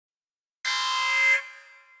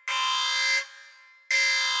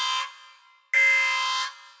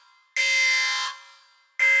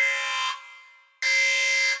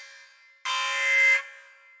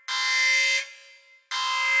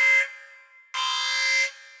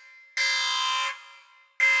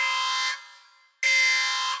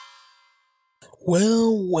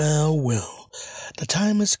Well. The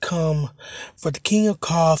time has come for the King of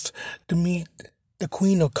Coughs to meet the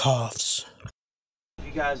Queen of Coughs. If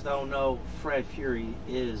you guys don't know, Fred Fury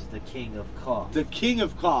is the King of Cough. The King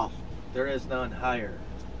of Cough. There is none higher.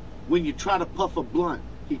 When you try to puff a blunt,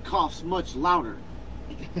 he coughs much louder.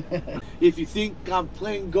 If you think I'm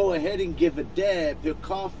playing go ahead and give a dab, he'll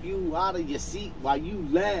cough you out of your seat while you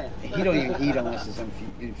laugh. He don't even eat unless it's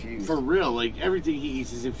infused. For real, like everything he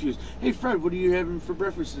eats is infused. Hey Fred, what are you having for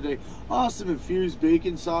breakfast today? Oh, some infused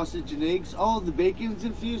bacon, sausage, and eggs. Oh, the bacon's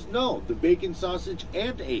infused? No, the bacon, sausage,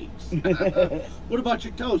 and eggs. What about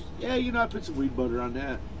your toast? Yeah, I put some wheat butter on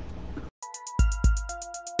that.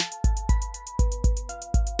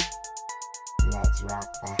 Let's rock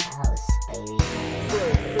the house, baby.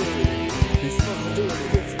 Fred Fury, he's supposed to do it, it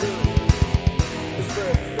gets done. It's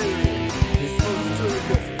Fred Fury, he's supposed to do it, it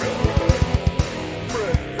gets done.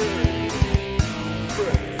 Fred Fury,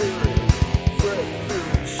 Fred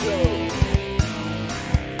Fury Show.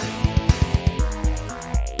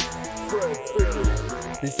 Fred Fury,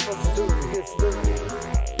 he's supposed to do it, it gets done.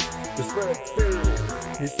 It's Fred Fury,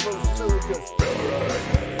 he's supposed to do it, it gets done.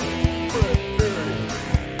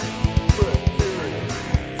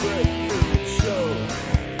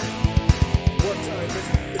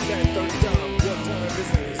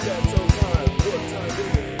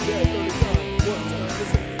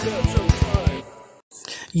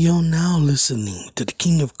 You're now listening to the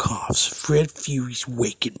King of Coughs, Fred Fury's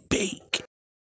Wake and Bake.